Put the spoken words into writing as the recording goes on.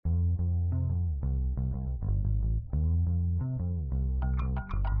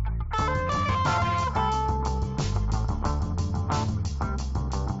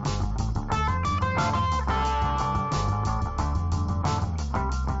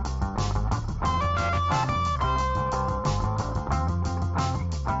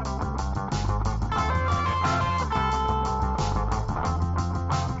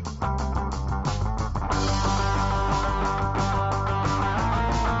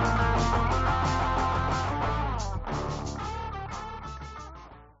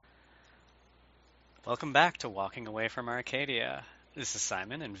Welcome back to Walking Away from Arcadia. This is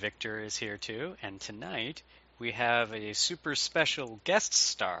Simon, and Victor is here too. And tonight we have a super special guest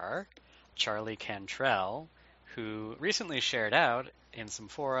star, Charlie Cantrell, who recently shared out in some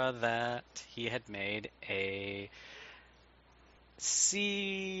fora that he had made a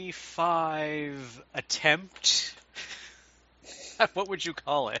C5 attempt. What would you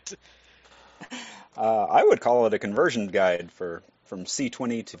call it? I would call it a conversion guide from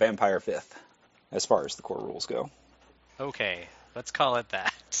C20 to Vampire 5th, as far as the core rules go. Okay, let's call it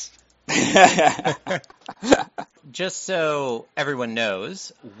that. Just so everyone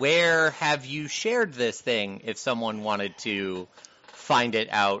knows, where have you shared this thing if someone wanted to find it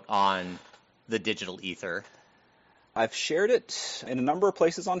out on the digital ether? I've shared it in a number of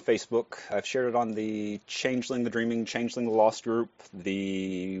places on Facebook. I've shared it on the Changeling the Dreaming, Changeling the Lost group,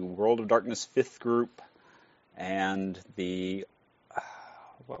 the World of Darkness 5th group, and the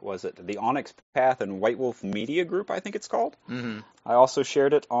the Onyx Path and White Wolf Media group, I think it's called. Mm-hmm. I also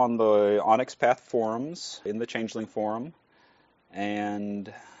shared it on the Onyx Path forums, in the Changeling forum,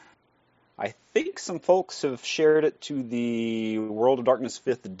 and I think some folks have shared it to the World of Darkness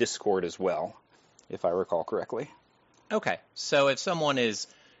 5th Discord as well, if I recall correctly. Okay, so if someone is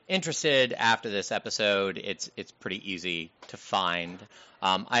interested after this episode, it's pretty easy to find.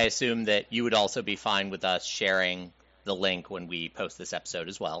 I assume that you would also be fine with us sharing the link when we post this episode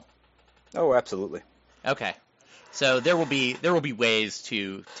as well. Oh, absolutely. Okay, so there will be ways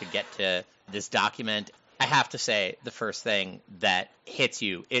to get to this document. I have to say, the first thing that hits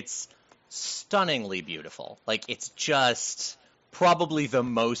you, it's stunningly beautiful. Like, it's just probably the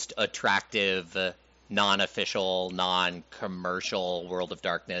most attractive non-official, non-commercial World of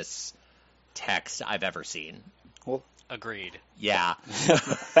Darkness text I've ever seen. Well, Agreed. Yeah.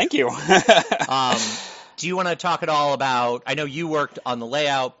 thank you. Do you want to talk at all about, I know you worked on the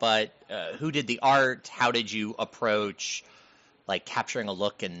layout, but who did the art? How did you approach like capturing a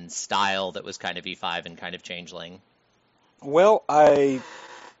look and style that was kind of V5 and kind of Changeling? Well, I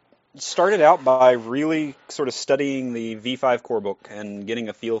started out by really sort of studying the V5 core book and getting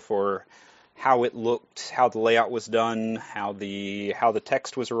a feel for how it looked, how the layout was done, how the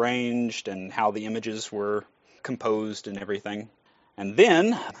text was arranged, and how the images were composed and everything. And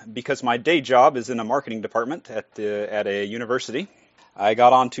then, because my day job is in a marketing department at a university, I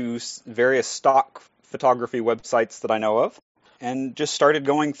got onto various stock photography websites that I know of and just started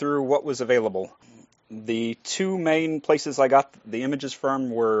going through what was available. The two main places I got the images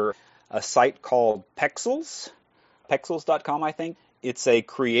from were a site called Pexels, pexels.com, I think. It's a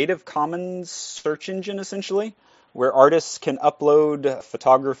Creative Commons search engine, essentially, where artists can upload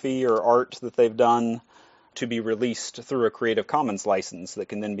photography or art that they've done to be released through a Creative Commons license that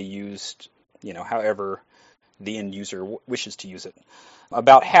can then be used, however the end user wishes to use it.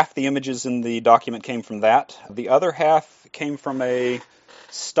 About half the images in the document came from that. The other half came from a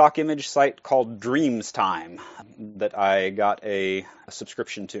stock image site called Dreams Time that I got a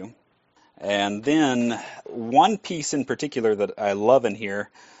subscription to. And then one piece in particular that I love in here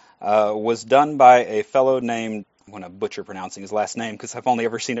was done by a fellow named, I'm going to butcher pronouncing his last name because I've only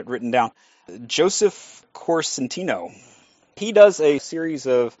ever seen it written down, Joseph Corsentino. He does a series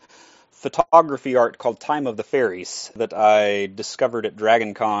of photography art called Time of the Fairies that I discovered at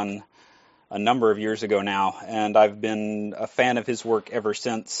DragonCon a number of years ago now, and I've been a fan of his work ever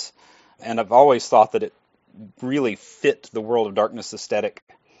since, and I've always thought that it really fit the World of Darkness aesthetic.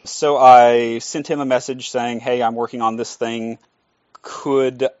 So I sent him a message saying, hey, I'm working on this thing.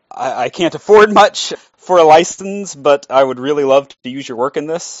 I can't afford much for a license, but I would really love to use your work in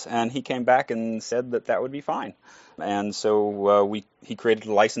this. And he came back and said that would be fine. And so he created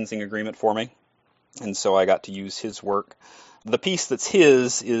a licensing agreement for me. And so I got to use his work. The piece that's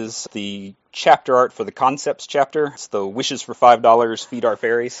his is the chapter art for the concepts chapter. It's the Wishes for $5, Feed Our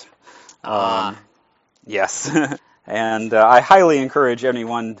Fairies. Yes. And I highly encourage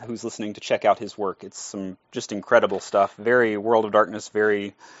anyone who's listening to check out his work. It's some just incredible stuff. Very World of Darkness,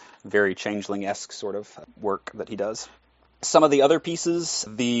 very, very Changeling-esque sort of work that he does. Some of the other pieces,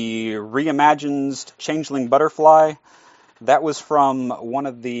 the reimagined Changeling Butterfly, that was from one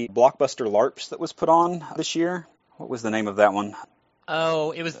of the Blockbuster LARPs that was put on this year. What was the name of that one?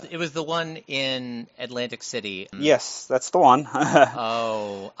 Oh, it was the one in Atlantic City. Yes, that's the one.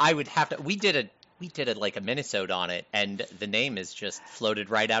 Oh, I would have to. We did like a minisode on it, and the name is just floated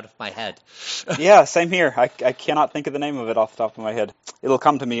right out of my head. Yeah, same here. I cannot think of the name of it off the top of my head. It'll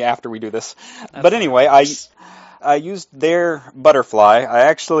come to me after we do this. But anyway, I used their butterfly. I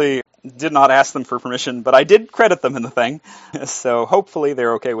actually did not ask them for permission, but I did credit them in the thing. So hopefully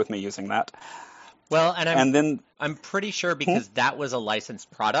they're okay with me using that. Well, and And then I'm pretty sure because that was a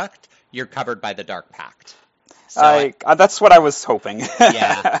licensed product, you're covered by the Dark Pact. So that's what I was hoping.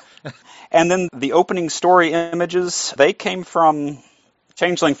 yeah. And then the opening story images, they came from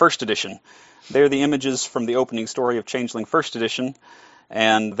Changeling First Edition. They're the images from the opening story of Changeling First Edition,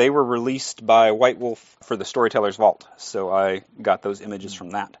 and they were released by White Wolf for the Storyteller's Vault. So I got those images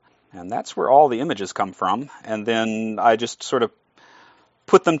from that. And that's where all the images come from. And then I just sort of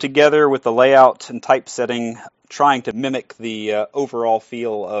put them together with the layout and typesetting, trying to mimic the overall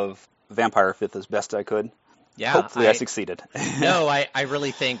feel of Vampire 5th as best I could. Yeah, Hopefully I succeeded. No, I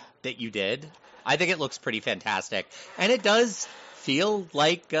really think that you did. I think it looks pretty fantastic. And it does feel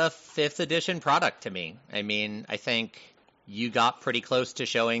like a 5th edition product to me. I mean, I think you got pretty close to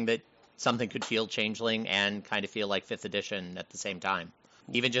showing that something could feel Changeling and kind of feel like 5th edition at the same time.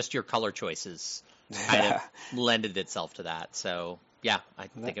 Even just your color choices kind of lended itself to that. So, yeah, I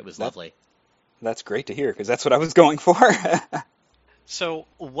think it was lovely. That's great to hear, because that's what I was going for. So,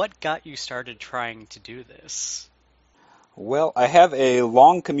 what got you started trying to do this? Well, I have a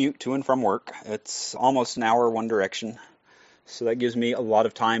long commute to and from work. It's almost an hour one direction, so that gives me a lot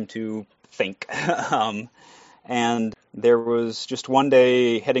of time to think. And there was just one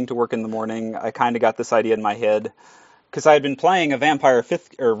day heading to work in the morning, I kind of got this idea in my head, because I had been playing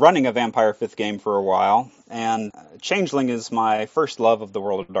running a Vampire 5th game for a while, and Changeling is my first love of the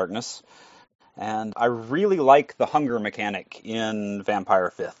World of Darkness. And I really like the hunger mechanic in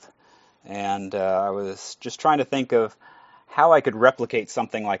Vampire 5th. And I was just trying to think of how I could replicate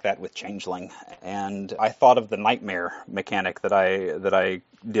something like that with Changeling. And I thought of the nightmare mechanic that I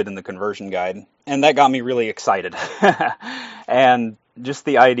did in the conversion guide. And that got me really excited. And just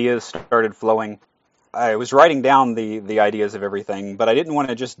the ideas started flowing. I was writing down the ideas of everything, but I didn't want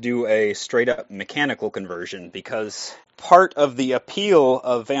to just do a straight-up mechanical conversion, because part of the appeal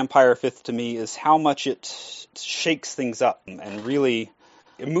of Vampire 5th to me is how much it shakes things up and really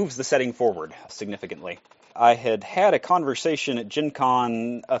it moves the setting forward significantly. I had a conversation at Gen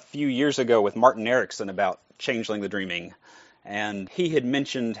Con a few years ago with Martin Erickson about Changeling the Dreaming, and he had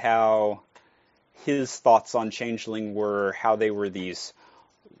mentioned how his thoughts on Changeling were how they were these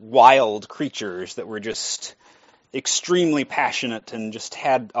wild creatures that were just extremely passionate and just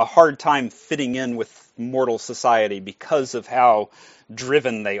had a hard time fitting in with mortal society because of how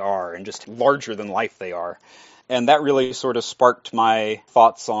driven they are and just larger than life they are. And that really sort of sparked my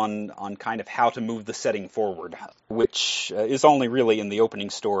thoughts on kind of how to move the setting forward, which is only really in the opening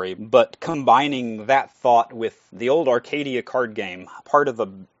story. But combining that thought with the old Arcadia card game, part of the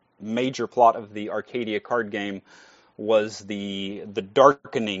major plot of the Arcadia card game was the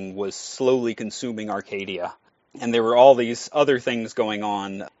darkening was slowly consuming Arcadia. And there were all these other things going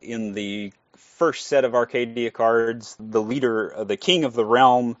on. In the first set of Arcadia cards, the leader, the king of the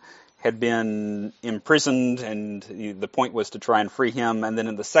realm, had been imprisoned, and the point was to try and free him. And then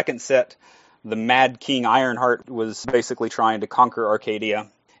in the second set, the Mad King Ironheart was basically trying to conquer Arcadia.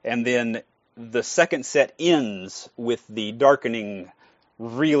 And then the second set ends with the darkening.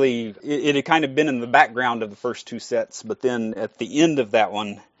 Really, it had kind of been in the background of the first two sets, but then at the end of that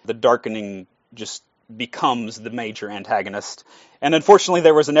one, the darkening just becomes the major antagonist. And unfortunately,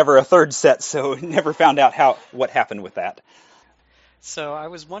 there was never a third set, so never found out what happened with that. So I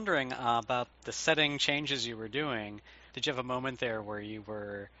was wondering about the setting changes you were doing. Did you have a moment there where you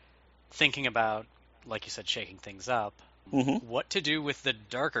were thinking about, like you said, shaking things up, what to do with the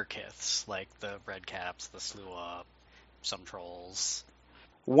darker kiths, like the red caps, the Sluagh, some trolls?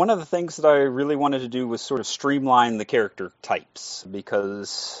 One of the things that I really wanted to do was sort of streamline the character types,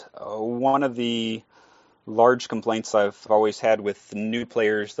 because one of the large complaints I've always had with new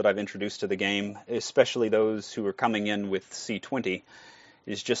players that I've introduced to the game, especially those who are coming in with C20,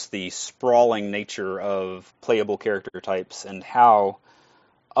 is just the sprawling nature of playable character types and how,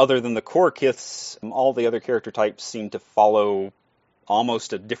 other than the core kiths, all the other character types seem to follow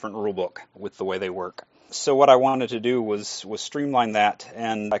almost a different rulebook with the way they work. So what I wanted to do was streamline that,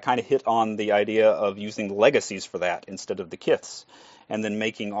 and I kind of hit on the idea of using the legacies for that instead of the kiths, and then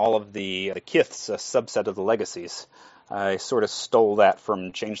making all of the kiths a subset of the legacies. I sort of stole that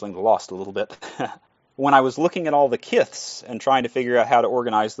from Changeling the Lost a little bit. When I was looking at all the kiths and trying to figure out how to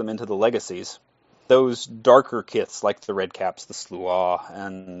organize them into the legacies, those darker kiths, like the red caps, the Sluagh,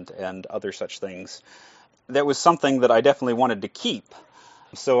 and other such things, that was something that I definitely wanted to keep.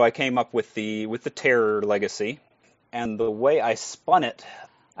 So I came up with the Terror legacy, and the way I spun it,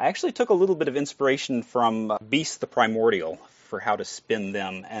 I actually took a little bit of inspiration from Beast the Primordial for how to spin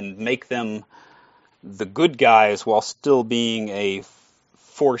them and make them the good guys while still being a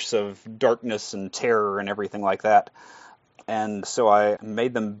force of darkness and terror and everything like that. And so I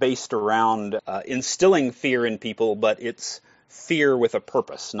made them based around instilling fear in people, but it's fear with a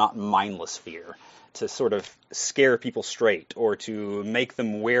purpose, not mindless fear, to sort of scare people straight or to make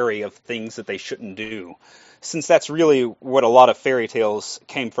them wary of things that they shouldn't do. Since that's really what a lot of fairy tales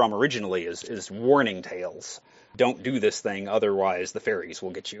came from originally, is warning tales. Don't do this thing, otherwise the fairies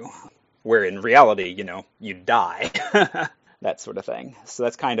will get you. Where in reality, you die. That sort of thing. So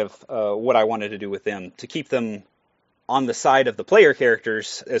that's kind of what I wanted to do with them, to keep them on the side of the player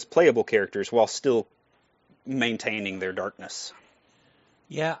characters as playable characters while still maintaining their darkness.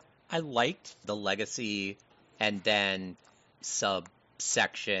 Yeah, I liked the legacy and then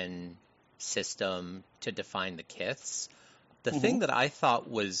subsection system to define the kiths. The thing that I thought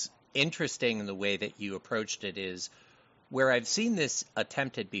was interesting in the way that you approached it is where I've seen this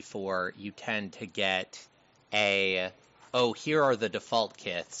attempted before, you tend to get here are the default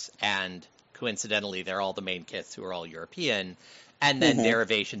kiths, and coincidentally, they're all the main kiths who are all European, and then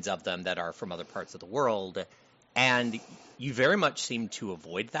derivations of them that are from other parts of the world. And you very much seem to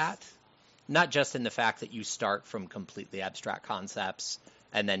avoid that, not just in the fact that you start from completely abstract concepts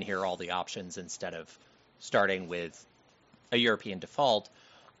and then here are all the options instead of starting with a European default,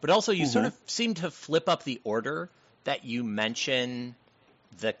 but also you sort of seem to flip up the order that you mention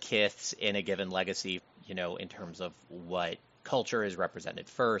the kiths in a given legacy, in terms of what culture is represented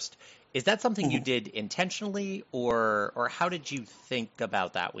first. Is that something you did intentionally, or how did you think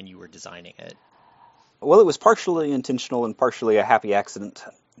about that when you were designing it? Well, it was partially intentional and partially a happy accident.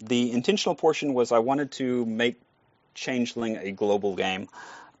 The intentional portion was I wanted to make Changeling a global game.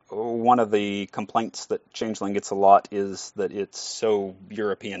 One of the complaints that Changeling gets a lot is that it's so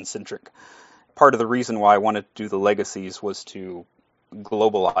European-centric. Part of the reason why I wanted to do the legacies was to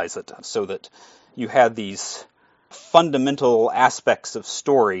globalize it so that you had these fundamental aspects of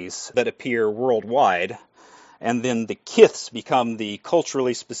stories that appear worldwide, and then the kiths become the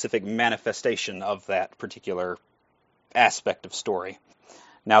culturally specific manifestation of that particular aspect of story.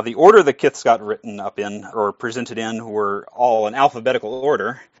 Now, the order the kiths got written up in or presented in were all in alphabetical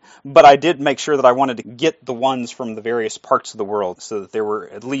order, but I did make sure that I wanted to get the ones from the various parts of the world so that there were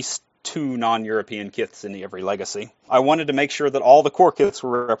at least 2 non-European kiths in every legacy. I wanted to make sure that all the core kiths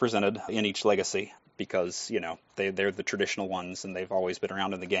were represented in each legacy because, they're the traditional ones and they've always been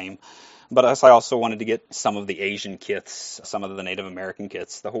around in the game. But I also wanted to get some of the Asian kiths, some of the Native American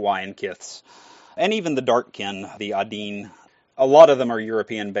kiths, the Hawaiian kiths, and even the Darkkin, the Adin. A lot of them are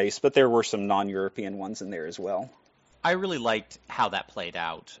European-based, but there were some non-European ones in there as well. I really liked how that played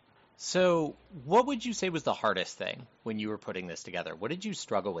out. So what would you say was the hardest thing when you were putting this together? What did you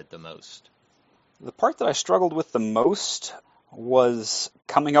struggle with the most? The part that I struggled with the most was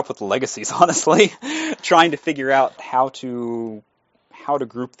coming up with legacies, honestly. Trying to figure out how to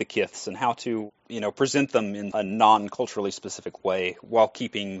group the kiths and how to, present them in a non-culturally specific way while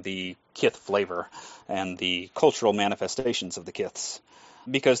keeping the kith flavor and the cultural manifestations of the kiths.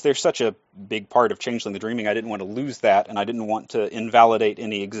 Because they're such a big part of Changeling the Dreaming, I didn't want to lose that, and I didn't want to invalidate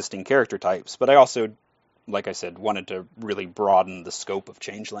any existing character types. But I also, like I said, wanted to really broaden the scope of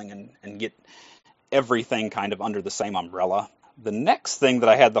Changeling and get everything kind of under the same umbrella. The next thing that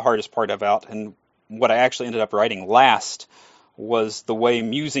I had the hardest part about, and what I actually ended up writing last, was the way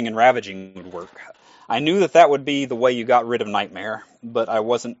musing and ravaging would work. I knew that would be the way you got rid of Nightmare, but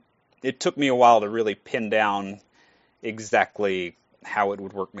it took me a while to really pin down exactly how it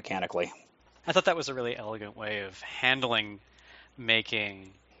would work mechanically. I thought that was a really elegant way of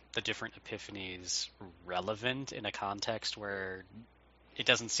making the different epiphanies relevant in a context where it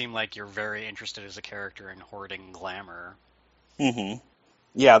doesn't seem like you're very interested as a character in hoarding glamour.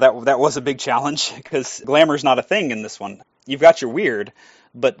 Yeah, that was a big challenge, because glamour's not a thing in this one. You've got your weird,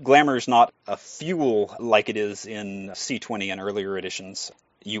 but glamour's not a fuel like it is in C20 and earlier editions.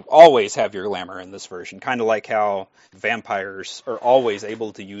 You always have your glamour in this version, kind of like how vampires are always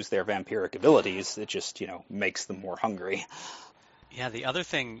able to use their vampiric abilities. It just, makes them more hungry. Yeah, the other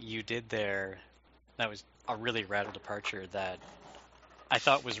thing you did there that was a really radical departure that I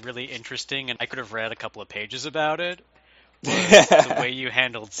thought was really interesting, and I could have read a couple of pages about it, was the way you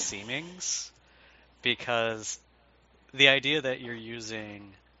handled seemings. Because the idea that you're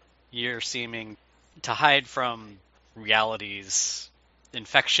using your seeming to hide from reality's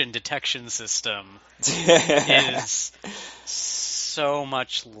infection detection system is so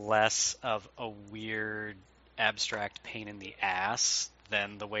much less of a weird, abstract pain in the ass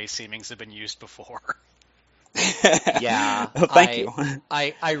than the way seemings have been used before. Yeah. Well, thank you.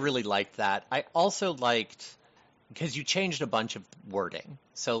 I really liked that. I also liked, because you changed a bunch of wording.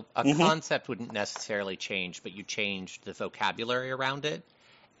 So a concept wouldn't necessarily change, but you changed the vocabulary around it.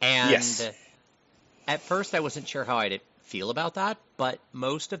 And yes. At first I wasn't sure how I'd feel about that, but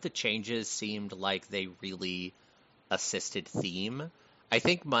most of the changes seemed like they really assisted theme. I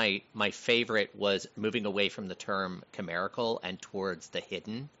think my favorite was moving away from the term chimerical and towards the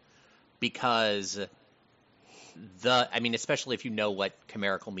hidden, because especially if you know what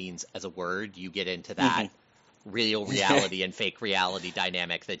chimerical means as a word, you get into that real reality and fake reality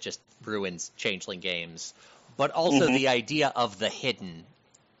dynamic that just ruins changeling games. But also the idea of the hidden,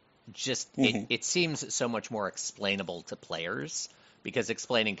 just it seems so much more explainable to players, because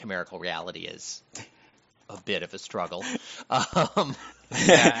explaining chimerical reality is a bit of a struggle.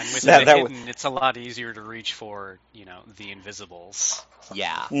 Yeah, and with the hidden, it's a lot easier to reach for, the invisibles.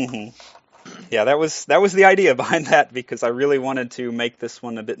 Yeah. Yeah, that was the idea behind that, because I really wanted to make this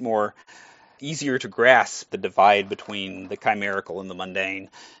one a bit more easier to grasp the divide between the chimerical and the mundane,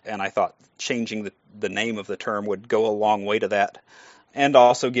 and I thought changing the name of the term would go a long way to that, and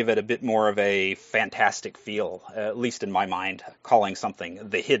also give it a bit more of a fantastic feel, at least in my mind, calling something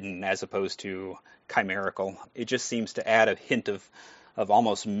the hidden as opposed to chimerical. It just seems to add a hint of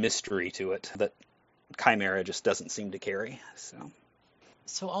almost mystery to it that Chimera just doesn't seem to carry.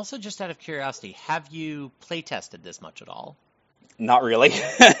 So also, just out of curiosity, have you playtested this much at all? Not really.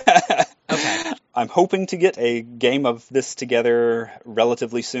 Okay. I'm hoping to get a game of this together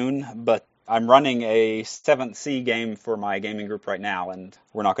relatively soon, but I'm running a 7th Sea game for my gaming group right now, and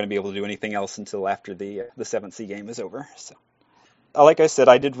we're not going to be able to do anything else until after the 7th Sea game is over. So, like I said,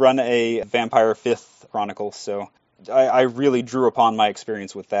 I did run a Vampire 5th Chronicle, so I really drew upon my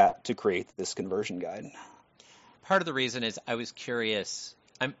experience with that to create this conversion guide. Part of the reason is I was curious.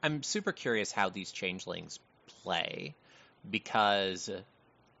 I'm super curious how these changelings play, because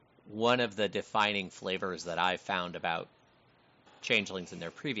one of the defining flavors that I've found about changelings in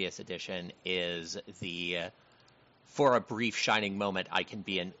their previous edition is for a brief shining moment, I can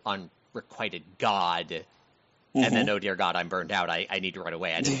be an unrequited god, and then, oh dear God, I'm burned out. I need to run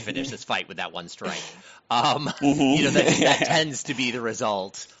away. I didn't finish this fight with that one strike. That tends to be the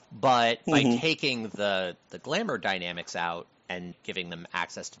result. But by taking the glamour dynamics out and giving them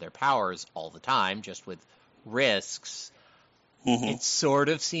access to their powers all the time, just with risks, it sort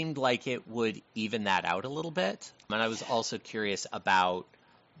of seemed like it would even that out a little bit. And I was also curious about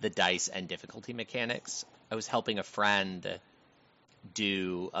the dice and difficulty mechanics. I was helping a friend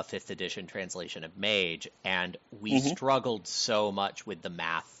do a 5th edition translation of Mage, and we struggled so much with the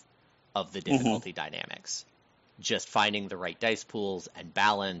math of the difficulty dynamics. Just finding the right dice pools and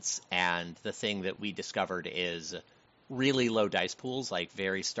balance, and the thing that we discovered is really low dice pools, like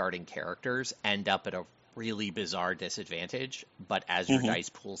very starting characters, end up at a really bizarre disadvantage, but as your dice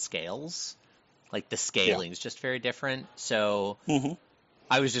pool scales, like the scaling is just very different. So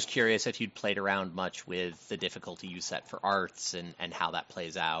I was just curious if you'd played around much with the difficulty you set for arts and how that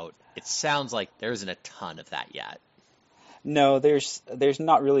plays out. It sounds like there isn't a ton of that yet. No, there's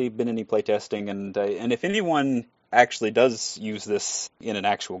not really been any playtesting, and if anyone actually does use this in an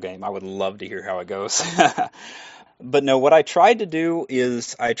actual game, I would love to hear how it goes. But no, what I tried to do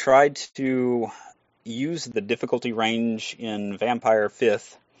is I tried to use the difficulty range in Vampire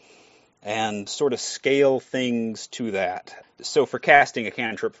 5th and sort of scale things to that. So for casting a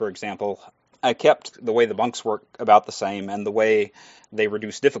cantrip, for example, I kept the way the bunks work about the same and the way they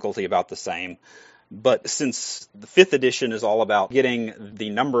reduce difficulty about the same. But since the 5th edition is all about getting the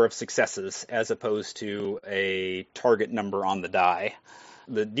number of successes as opposed to a target number on the die,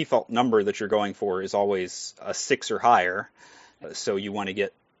 the default number that you're going for is always a 6 or higher. So you want to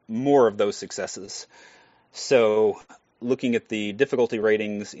get more of those successes. So looking at the difficulty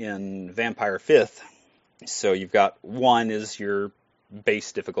ratings in Vampire 5th, so you've got 1 is your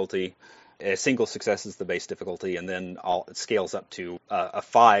base difficulty, a single success is the base difficulty, and then it scales up to a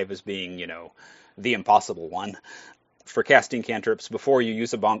 5 as being, the impossible one. For casting cantrips, before you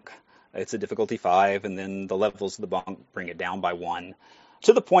use a bunk, it's a difficulty 5, and then the levels of the bunk bring it down by 1,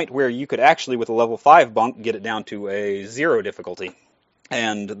 to the point where you could actually, with a level 5 bunk, get it down to a 0 difficulty.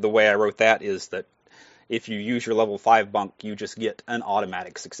 And the way I wrote that is that if you use your level 5 bunk, you just get an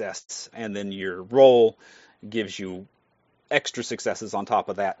automatic success, and then your roll gives you extra successes on top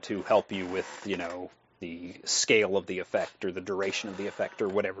of that to help you with, the scale of the effect or the duration of the effect or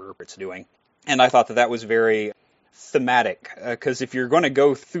whatever it's doing. And I thought that was very thematic, because if you're going to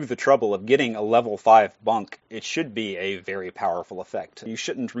go through the trouble of getting a level 5 bunk, it should be a very powerful effect. You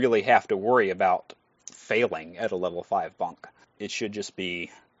shouldn't really have to worry about failing at a level 5 bunk. It should just be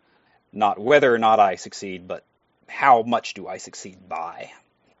not whether or not I succeed, but how much do I succeed by.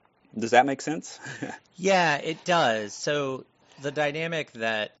 Does that make sense? Yeah, it does. So the dynamic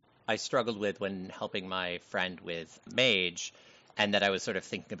that I struggled with when helping my friend with Mage, and that I was sort of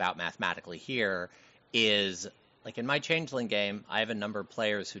thinking about mathematically here, is Like in my Changeling game, I have a number of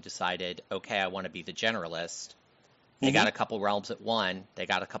players who decided, okay, I want to be the generalist. They got a couple realms at one, they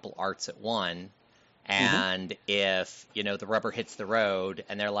got a couple arts at one, and if, the rubber hits the road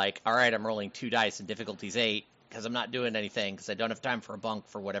and they're like, all right, I'm rolling 2 dice and difficulty's 8 because I'm not doing anything because I don't have time for a bunk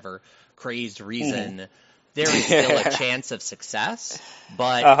for whatever crazed reason, there is still a chance of success.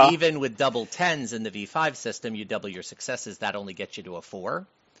 But even with double 10s in the V5 system, you double your successes, that only gets you to a 4.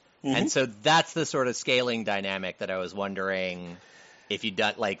 And so that's the sort of scaling dynamic that I was wondering if you've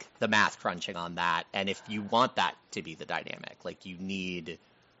done, like, the math crunching on that, and if you want that to be the dynamic. Like, you need...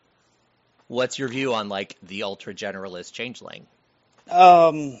 What's your view on, like, the Ultra Generalist Changeling?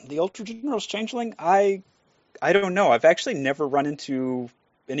 The Ultra Generalist Changeling? I don't know. I've actually never run into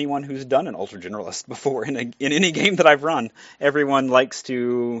anyone who's done an Ultra Generalist before in any game that I've run. Everyone likes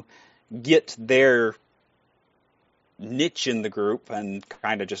to get their niche in the group and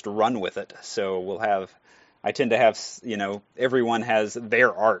kind of just run with it. So I tend to have, everyone has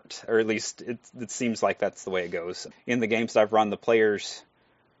their art, or at least it seems like that's the way it goes. In the games that I've run, the players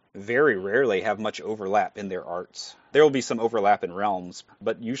very rarely have much overlap in their arts. There will be some overlap in realms,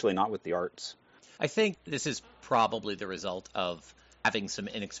 but usually not with the arts. I think this is probably the result of having some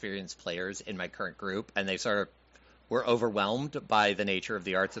inexperienced players in my current group, and they sort of were overwhelmed by the nature of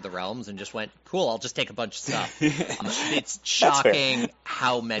the arts of the realms and just went, cool, I'll just take a bunch of stuff. It's shocking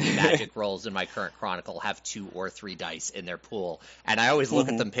how many magic rolls in my current chronicle have 2 or 3 dice in their pool. And I always look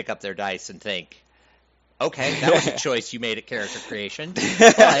at them, pick up their dice, and think, okay, that was a choice you made at character creation.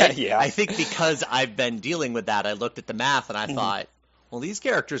 But I think because I've been dealing with that, I looked at the math and I thought, well, these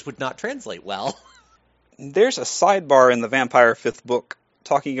characters would not translate well. There's a sidebar in the Vampire 5th book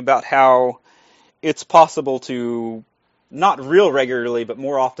talking about how it's possible to, not real regularly, but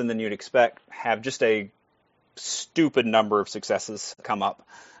more often than you'd expect, have just a stupid number of successes come up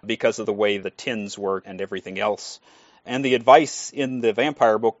because of the way the tins work and everything else. And the advice in the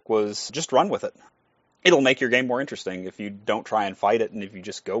Vampire book was just run with it. It'll make your game more interesting if you don't try and fight it and if you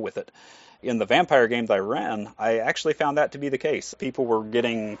just go with it. In the Vampire game that I ran, I actually found that to be the case. People were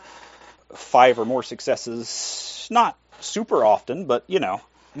getting 5 or more successes, not super often, but,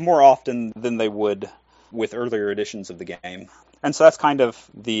 more often than they would with earlier editions of the game. And so that's kind of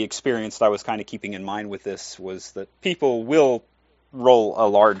the experience that I was kind of keeping in mind with this, was that people will roll a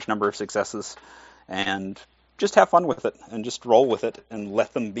large number of successes and just have fun with it and just roll with it and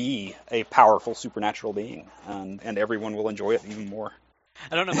let them be a powerful supernatural being, and everyone will enjoy it even more.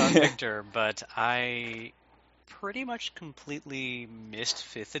 I don't know about Victor, but I pretty much completely missed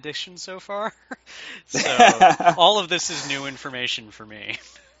 5th edition so far. So all of this is new information for me.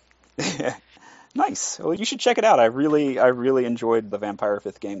 Nice. Well, you should check it out. I really enjoyed the Vampire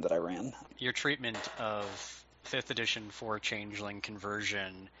 5th game that I ran. Your treatment of 5th edition for Changeling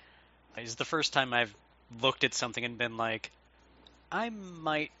conversion is the first time I've looked at something and been like, I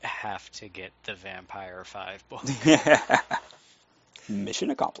might have to get the Vampire 5 book. Mission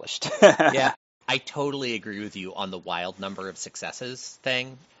accomplished. Yeah, I totally agree with you on the wild number of successes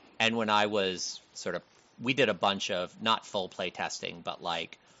thing. And when I was we did a bunch of, not full play testing, but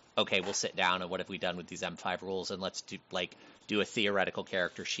like, okay, we'll sit down and what have we done with these M5 rules, and let's do a theoretical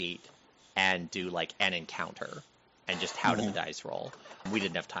character sheet and do like an encounter and just how do the dice roll. We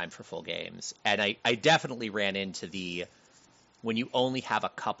didn't have time for full games. And I definitely ran into when you only have a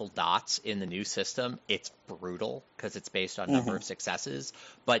couple dots in the new system, it's brutal because it's based on number of successes.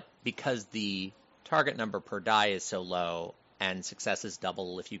 But because the target number per die is so low and successes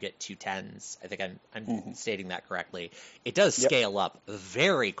double if you get 2 10s, I think I'm stating that correctly, it does scale up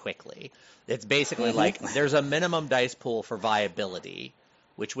very quickly. It's basically like there's a minimum dice pool for viability,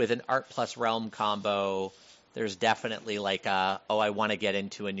 which with an art plus realm combo, there's definitely like I want to get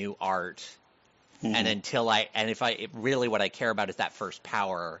into a new art. And if really what I care about is that first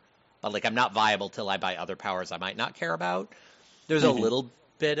power, but like I'm not viable till I buy other powers I might not care about. There's a little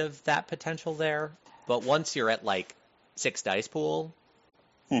bit of that potential there, but once you're at like 6 dice pool,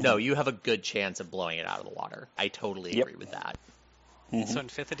 no, you have a good chance of blowing it out of the water. I totally agree with that. So in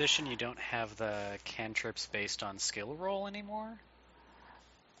 5th edition, you don't have the cantrips based on skill roll anymore?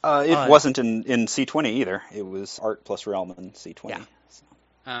 It wasn't in C20 either. It was art plus realm in C20. Yeah.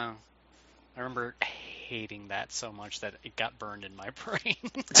 So. I remember hating that so much that it got burned in my brain.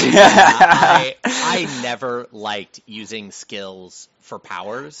 I never liked using skills for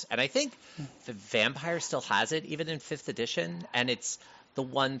powers, and I think the Vampire still has it, even in 5th edition, and it's the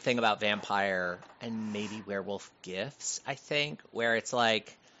one thing about Vampire, and maybe Werewolf Gifts, I think, where it's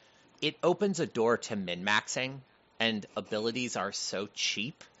like, it opens a door to min-maxing, and abilities are so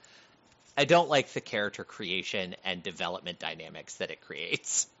cheap. I don't like the character creation and development dynamics that it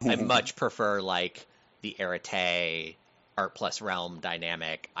creates. I much prefer, like, the Arete Art plus Realm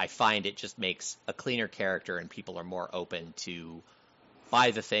dynamic, I find it just makes a cleaner character and people are more open to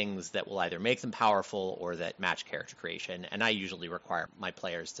buy the things that will either make them powerful or that match character creation. And I usually require my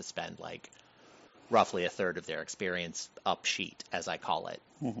players to spend like roughly a third of their experience up sheet, as I call it.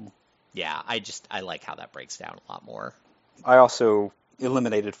 Mm-hmm. Yeah, I like how that breaks down a lot more. I also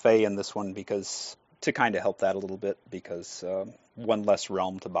eliminated Fae in this one because to kind of help that a little bit, because one less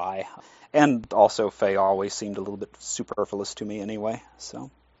realm to buy. And also Fae always seemed a little bit superfluous to me anyway.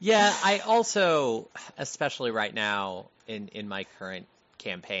 So yeah, I also, especially right now in my current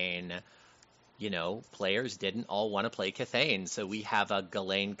campaign, players didn't all want to play Cathane, so we have a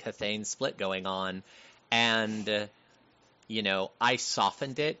Ghislaine-Cathane split going on, and I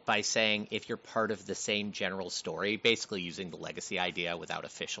softened it by saying if you're part of the same general story, basically using the legacy idea without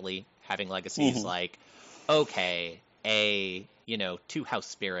officially having legacies, Mm-hmm. like, okay, two house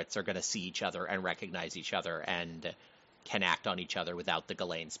spirits are going to see each other and recognize each other and can act on each other without the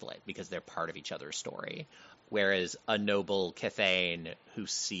Ghislaine split because they're part of each other's story. Whereas a noble Cathane who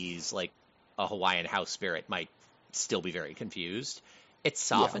sees like a Hawaiian house spirit might still be very confused. It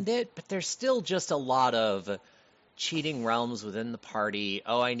softened it, but there's still just a lot of cheating realms within the party.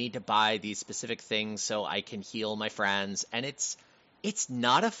 Oh, I need to buy these specific things so I can heal my friends. And it's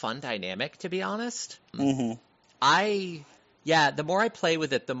not a fun dynamic, to be honest. Mm-hmm. The more I play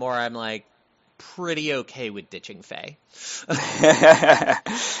with it, the more I'm like pretty okay with ditching Fae.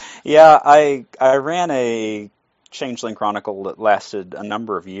 Yeah, I ran a Changeling Chronicle that lasted a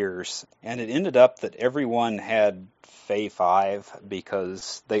number of years, and it ended up that everyone had Fae 5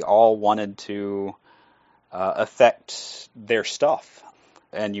 because they all wanted to affect their stuff.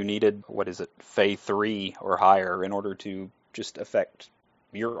 And you needed, Fae 3 or higher in order to just affect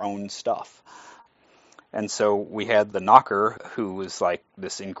your own stuff. And so we had the Knocker, who was like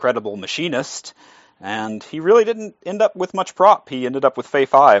this incredible machinist, and he really didn't end up with much prop. He ended up with Fae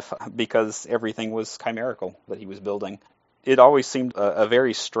 5 because everything was chimerical that he was building. It always seemed a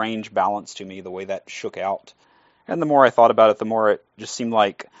very strange balance to me, the way that shook out. And the more I thought about it, the more it just seemed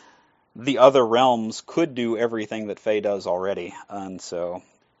like the other realms could do everything that Fae does already. And so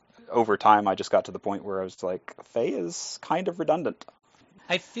over time, I just got to the point where I was like, Fae is kind of redundant.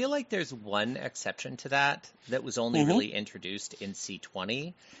 I feel like there's one exception to that was only really introduced in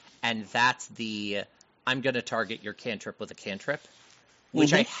C20, and that's the I'm going to target your cantrip with a cantrip,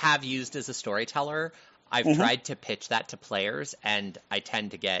 which I have used as a storyteller. I've tried to pitch that to players, and I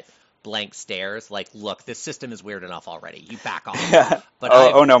tend to get blank stares like, look, this system is weird enough already. You back off.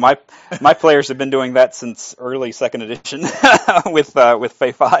 But no, my players have been doing that since early second edition with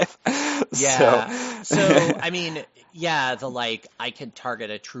Fae 5. Yeah. So I mean, I can target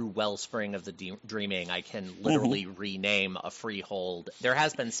a true wellspring of the dreaming. I can literally rename a freehold. There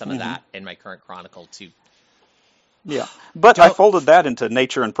has been some of that in my current chronicle too. Yeah, but I folded that into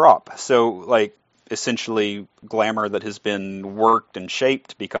nature and prop. So like essentially glamour that has been worked and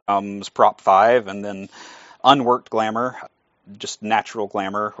shaped becomes prop 5, and then unworked glamour, just natural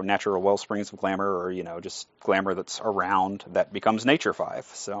glamour or natural well springs of glamour, or just glamour that's around, that becomes nature 5.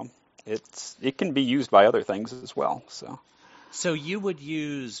 So it can be used by other things as well. So you would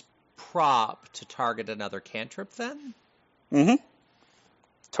use prop to target another cantrip then? Mm-hmm.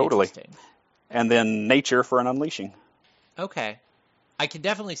 Totally. Interesting. And then nature for an unleashing. Okay. I can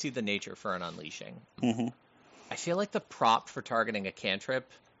definitely see the nature for an unleashing. Mm-hmm. I feel like the prop for targeting a cantrip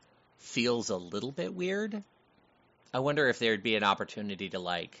feels a little bit weird. I wonder if there'd be an opportunity to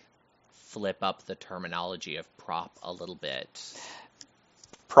like flip up the terminology of prop a little bit.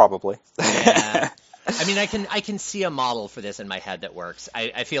 Probably. Yeah. I mean, I can see a model for this in my head that works.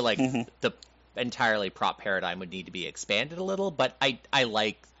 I feel like the entirely prop paradigm would need to be expanded a little, but I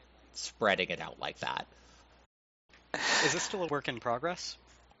like spreading it out like that. Is this still a work in progress?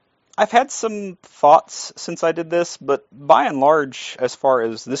 I've had some thoughts since I did this, but by and large, as far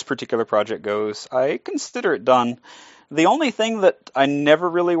as this particular project goes, I consider it done. The only thing that I never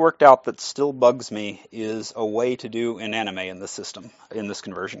really worked out that still bugs me is a way to do an anime in this system, in this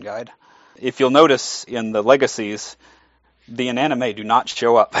conversion guide. If you'll notice in the legacies, the anime do not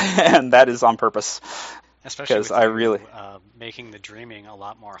show up, and that is on purpose. Especially with I really making the dreaming a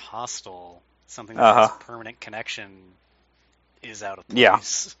lot more hostile. Something that has permanent connection is out of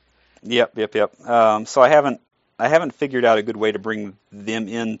place. Yep. So I haven't figured out a good way to bring them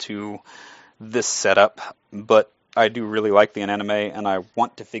into this setup, but I do really like the anime, and I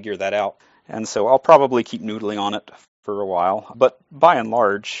want to figure that out. And so I'll probably keep noodling on it for a while. But by and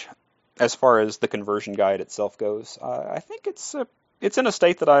large, as far as the conversion guide itself goes, I think it's in a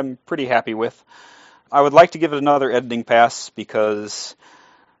state that I'm pretty happy with. I would like to give it another editing pass because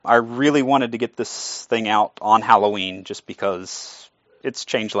I really wanted to get this thing out on Halloween just because it's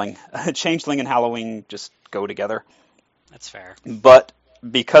Changeling. Changeling and Halloween just go together. That's fair. But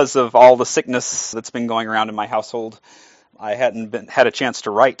because of all the sickness that's been going around in my household, I hadn't had a chance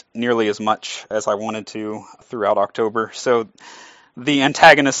to write nearly as much as I wanted to throughout October. So the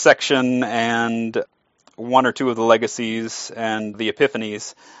antagonist section and one or two of the legacies and the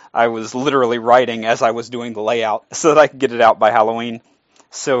epiphanies, I was literally writing as I was doing the layout so that I could get it out by Halloween.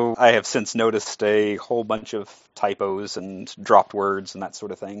 So I have since noticed a whole bunch of typos and dropped words and that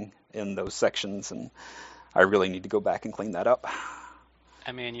sort of thing in those sections, and I really need to go back and clean that up.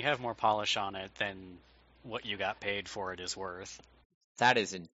 I mean, you have more polish on it than what you got paid for it is worth. That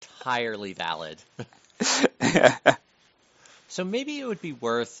is entirely valid. So maybe it would be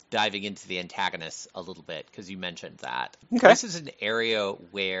worth diving into the antagonists a little bit, because you mentioned that. Okay. This is an area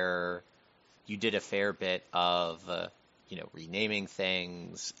where you did a fair bit of, renaming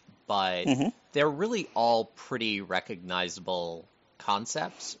things, but they're really all pretty recognizable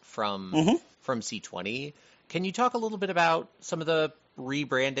concepts from C20. Can you talk a little bit about some of the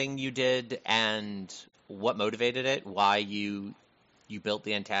rebranding you did and what motivated it, why you built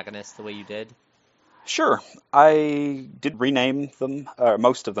the antagonists the way you did? Sure. I did rename them,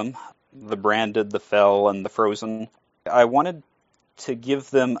 most of them, the Branded, the Fell, and the Frozen. I wanted to give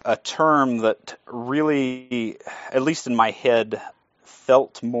them a term that really, at least in my head,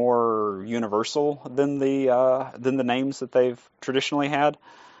 felt more universal than the names that they've traditionally had,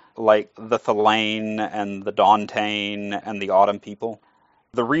 like the Thelain and the Dauntain and the Autumn People.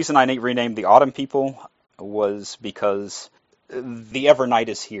 The reason I renamed the Autumn People was because the Evernight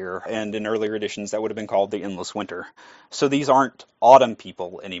is here, and in earlier editions that would have been called the Endless Winter. So these aren't Autumn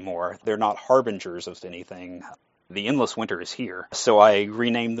People anymore. They're not harbingers of anything. The Endless Winter is here. So I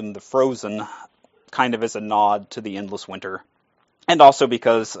renamed them the Frozen, kind of as a nod to the Endless Winter. And also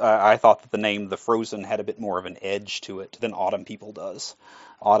because I thought that the name the Frozen had a bit more of an edge to it than Autumn People does.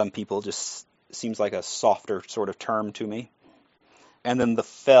 Autumn People just seems like a softer sort of term to me. And then the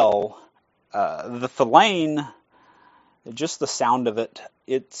Fell, the Thelain, just the sound of it,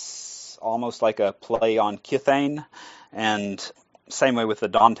 it's almost like a play on Kithane, and same way with the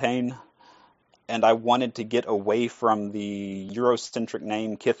Dauntain. And I wanted to get away from the Eurocentric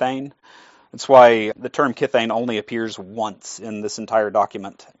name Kithane. That's why the term Kithane only appears once in this entire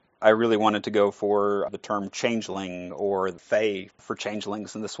document. I really wanted to go for the term changeling or fae for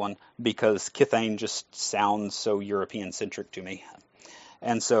changelings in this one, because Kithane just sounds so European-centric to me.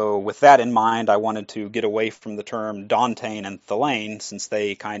 And so with that in mind, I wanted to get away from the term Dauntain and Thelain, since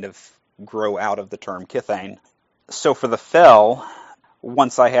they kind of grow out of the term Kithane. So for the Fell,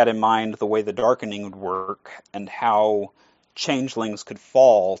 once I had in mind the way the darkening would work and how changelings could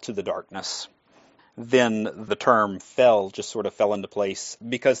fall to the darkness, then the term Fell just sort of fell into place,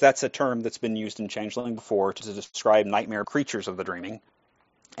 because that's a term that's been used in Changeling before to describe nightmare creatures of the dreaming.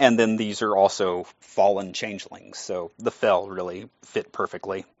 And then these are also fallen changelings, so the Fell really fit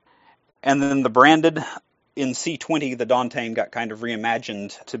perfectly. And then the Branded, in C20, the Dauntain got kind of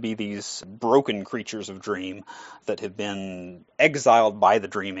reimagined to be these broken creatures of dream that have been exiled by the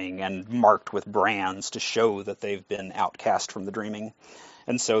dreaming and marked with brands to show that they've been outcast from the dreaming.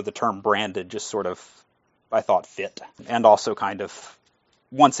 And so the term Branded just sort of, I thought, fit, and also kind of,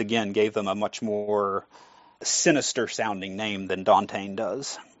 once again, gave them a much more sinister sounding name than Dauntain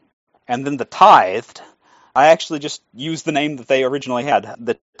does. And then the Tithed, I actually just used the name that they originally had.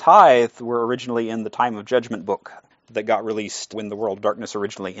 The Tithed were originally in the Time of Judgment book that got released when the World of Darkness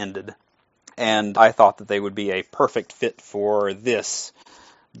originally ended. And I thought that they would be a perfect fit for this,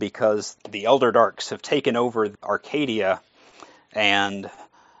 because the Elder Darks have taken over Arcadia, and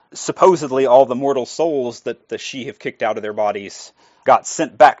supposedly all the mortal souls that the Sidhe have kicked out of their bodies got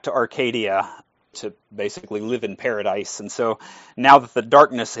sent back to Arcadia to basically live in paradise. And so now that the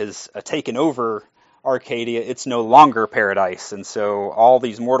darkness has taken over Arcadia, it's no longer paradise. And so all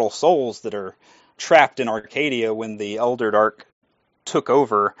these mortal souls that are trapped in Arcadia when the Elder Dark took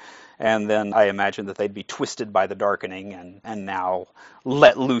over, and then I imagine that they'd be twisted by the darkening and now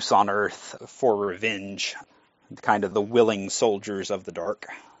let loose on Earth for revenge, kind of the willing soldiers of the dark.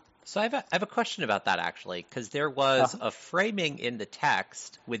 So I have a question about that, actually, because there was a framing in the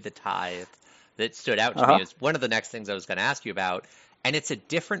text with the Tithe that stood out to me. It's one of the next things I was going to ask you about, and it's a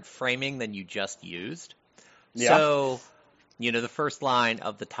different framing than you just used. Yeah. So, the first line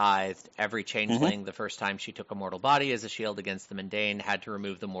of the Tithed, every changeling, the first time she took a mortal body as a shield against the mundane, had to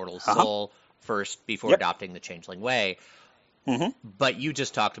remove the mortal soul first before adopting the changeling way. But you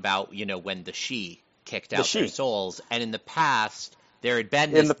just talked about, when the Sidhe kicked out their souls, and in the past, there had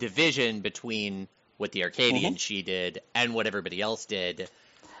been this division between what the Arcadian Sidhe did and what everybody else did.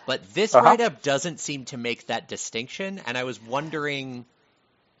 But this Uh-huh. write-up doesn't seem to make that distinction, and I was wondering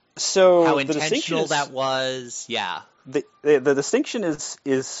So how the distinction intentional is that was. Yeah. the distinction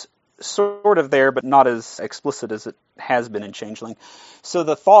is sort of there, but not as explicit as it has been in Changeling. So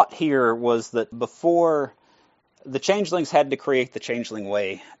the thought here was that before the Changelings had to create the Changeling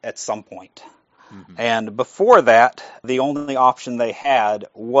Way at some point. Hmm. And before that, the only option they had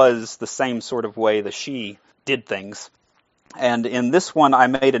was the same sort of way the Sidhe did things. And in this one, I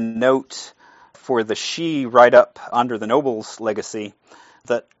made a note for the Sidhe right up under the Noble's legacy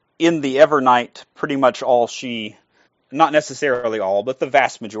that in the Evernight, pretty much all Sidhe, not necessarily all, but the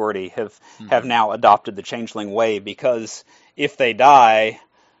vast majority have now adopted the Changeling Way, because if they die,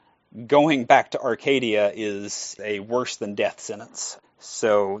 going back to Arcadia is a worse than death sentence.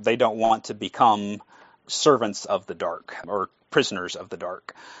 So they don't want to become servants of the dark or prisoners of the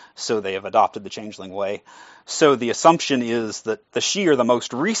dark. So they have adopted the Changeling Way. So the assumption is that the Sidhe are the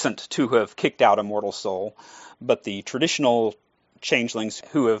most recent to have kicked out a mortal soul, but the traditional changelings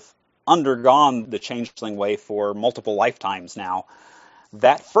who have undergone the Changeling Way for multiple lifetimes now,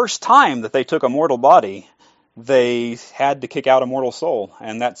 that first time that they took a mortal body, they had to kick out a mortal soul,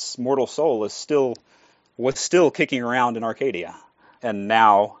 and that mortal soul was still kicking around in Arcadia, and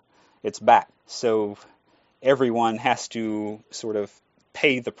now it's back. So everyone has to sort of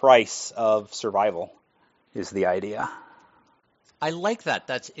pay the price of survival, is the idea. I like that.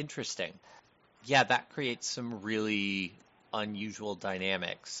 That's interesting. Yeah, that creates some really unusual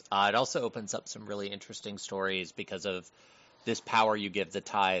dynamics. It also opens up some really interesting stories because of this power you give the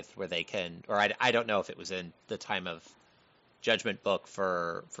tithe, where they can, or I don't know if it was in the Time of Judgment book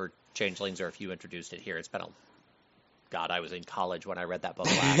for changelings, or if you introduced it here. It's been God, I was in college when I read that book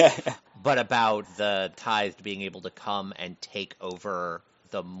last. But about the tithe being able to come and take over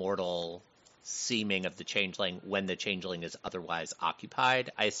the mortal seeming of the changeling when the changeling is otherwise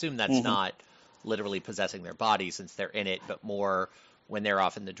occupied. I assume that's not literally possessing their body since they're in it, but more when they're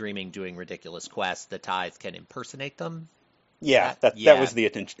off in the dreaming doing ridiculous quests, the tithe can impersonate them. Yeah, that was the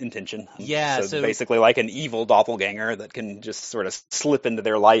intention. Yeah, so basically like an evil doppelganger that can just sort of slip into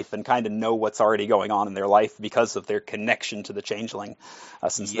their life and kind of know what's already going on in their life because of their connection to the changeling,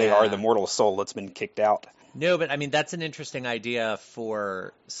 since they are the mortal soul that's been kicked out. No, but I mean, that's an interesting idea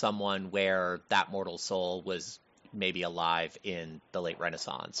for someone where that mortal soul was maybe alive in the late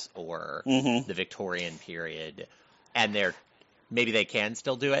Renaissance or the Victorian period, and maybe they can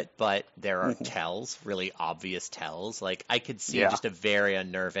still do it, but there are tells, really obvious tells. Like, I could see just a very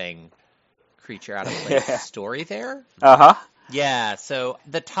unnerving creature out of place story there. Yeah, so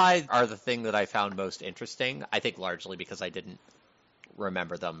the tithe are the thing that I found most interesting, I think largely because I didn't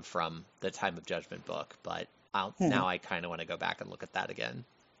remember them from the Time of Judgment book, but now I kind of want to go back and look at that again.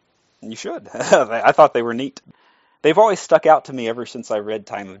 You should. I thought they were neat. They've always stuck out to me ever since I read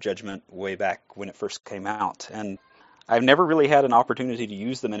Time of Judgment way back when it first came out, and I've never really had an opportunity to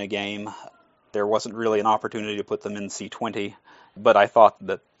use them in a game. There wasn't really an opportunity to put them in C20, but I thought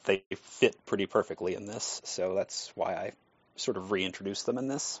that they fit pretty perfectly in this, so that's why I sort of reintroduced them in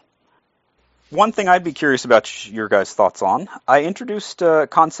this. One thing I'd be curious about your guys' thoughts on, I introduced a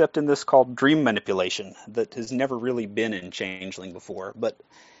concept in this called dream manipulation that has never really been in Changeling before, but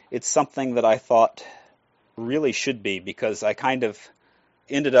it's something that I thought really should be, because I kind of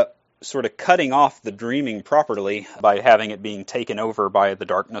ended up sort of cutting off the dreaming properly by having it being taken over by the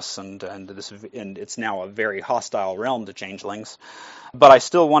darkness, and it's now a very hostile realm to changelings. But I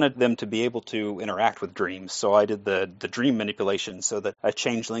still wanted them to be able to interact with dreams, so I did the dream manipulation so that a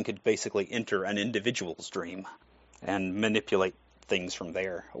changeling could basically enter an individual's dream and manipulate things from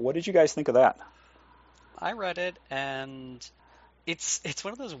there. What did you guys think of that? I read it, and it's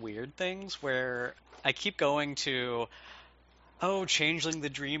one of those weird things where I keep going to, oh, Changeling the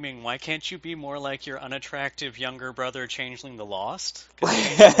Dreaming, why can't you be more like your unattractive younger brother, Changeling the Lost? Because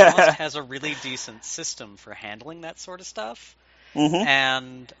Changeling the Lost has a really decent system for handling that sort of stuff.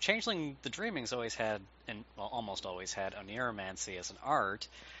 And Changeling the Dreaming's always had, and almost always had, Oniromancy as an art,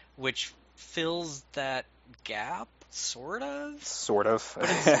 which fills that gap, sort of. Sort of. But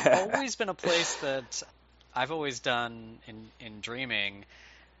it's always been a place that I've always done in Dreaming.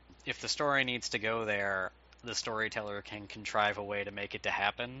 If the story needs to go there, the storyteller can contrive a way to make it to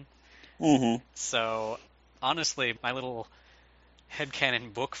happen. So, honestly, my little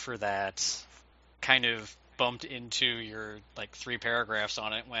headcanon book for that kind of bumped into your, 3 paragraphs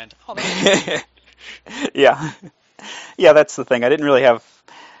on it, went, oh, that's Yeah, that's the thing. I didn't really have,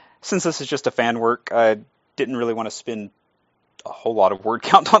 since this is just a fan work, I didn't really want to spend a whole lot of word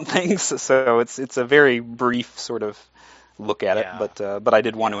count on things, so it's a very brief sort of look at it, but I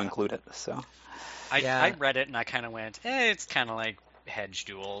did want to include it, so. I read it and I kind of went, it's kind of like hedge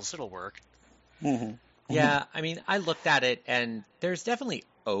duels. It'll work. Hmm. Yeah, I mean, I looked at it, and there's definitely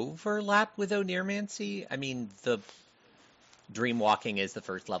overlap with Oneiromancy. I mean, the Dreamwalking is the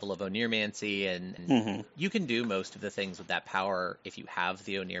first level of Oneiromancy, and Hmm. you can do most of the things with that power if you have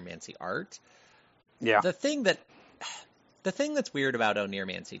the Oneiromancy art. Yeah. The thing that's weird about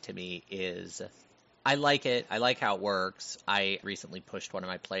Oneiromancy to me is I like it. I like how it works. I recently pushed one of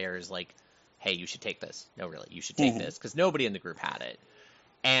my players like, hey, you should take this. No, really, you should take Hmm. this, because nobody in the group had it.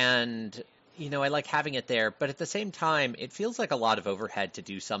 And, I like having it there, but at the same time, it feels like a lot of overhead to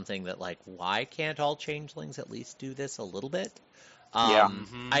do something that, like, why can't all changelings at least do this a little bit? Yeah.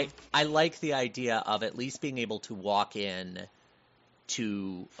 I like the idea of at least being able to walk in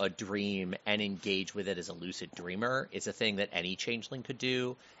to a dream and engage with it as a lucid dreamer is a thing that any changeling could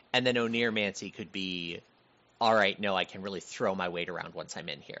do. And then Oneiromancy could be, all right, no, I can really throw my weight around once I'm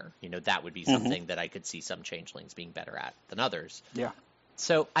in here. That would be something that I could see some changelings being better at than others. Yeah.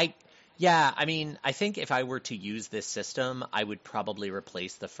 So I think if I were to use this system, I would probably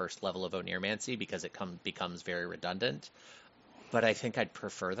replace the first level of Oneiromancy because it becomes very redundant. But I think I'd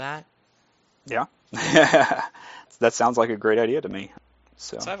prefer that. Yeah. That sounds like a great idea to me.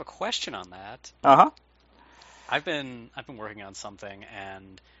 So. So I have a question on that. Uh-huh. I've been working on something,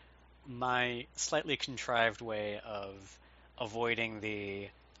 and my slightly contrived way of avoiding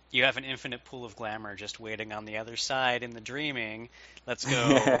you have an infinite pool of glamour just waiting on the other side in the dreaming, let's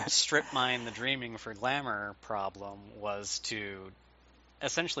go strip mine the dreaming for glamour problem was to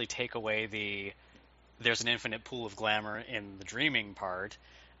essentially take away there's an infinite pool of glamour in the dreaming part,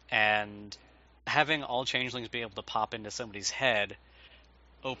 and having all changelings be able to pop into somebody's head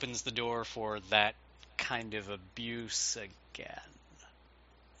opens the door for that kind of abuse again.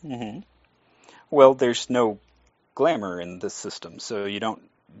 Hmm. Well, there's no glamour in this system, so you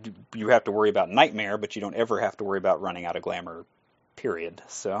have to worry about nightmare, but you don't ever have to worry about running out of glamour, period.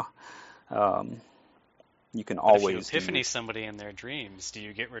 So you can But always if you epiphany somebody in their dreams, do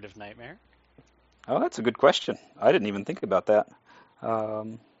you get rid of nightmare? Oh, that's a good question. I didn't even think about that.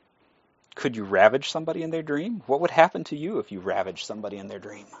 Could you ravage somebody in their dream? What would happen to you if you ravaged somebody in their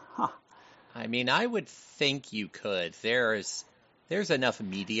dream? Huh. I mean, I would think you could. There's enough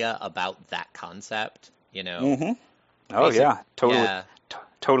media about that concept, Mm-hmm. Oh, yeah. Totally. Yeah.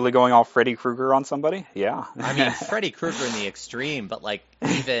 Totally going all Freddy Krueger on somebody? Yeah. I mean, Freddy Krueger in the extreme, but like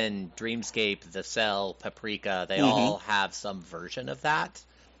even Dreamscape, The Cell, Paprika, they all have some version of that.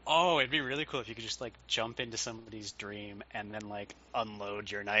 Oh, it'd be really cool if you could just like jump into somebody's dream and then like unload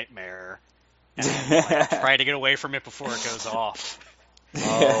your nightmare and then like, try to get away from it before it goes off.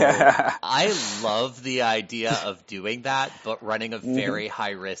 Oh, I love the idea of doing that, but running a very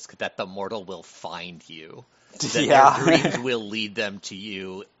high risk that the mortal will find you. That their dreams will lead them to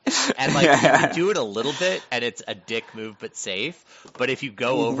you. And like you can do it a little bit and it's a dick move but safe. But if you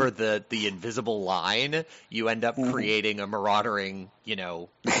go over the invisible line, you end up creating a marauding,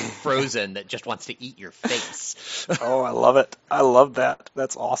 frozen that just wants to eat your face. Oh, I love it. I love that.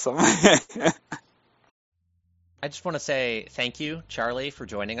 That's awesome. I just want to say thank you, Charlie, for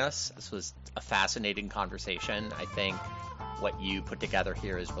joining us. This was a fascinating conversation. I think what you put together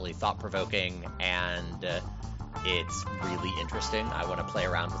here is really thought-provoking, and it's really interesting. I want to play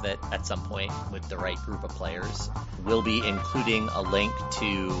around with it at some point with the right group of players. We'll be including a link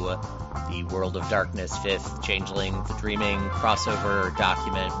to the World of Darkness 5th Changeling the Dreaming crossover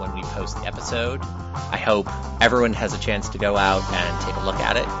document when we post the episode. I hope everyone has a chance to go out and take a look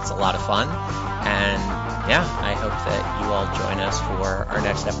at it. It's a lot of fun. And yeah, I hope that you all join us for our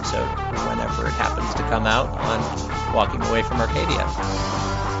next episode whenever it happens to come out on Walking Away from Arcadia.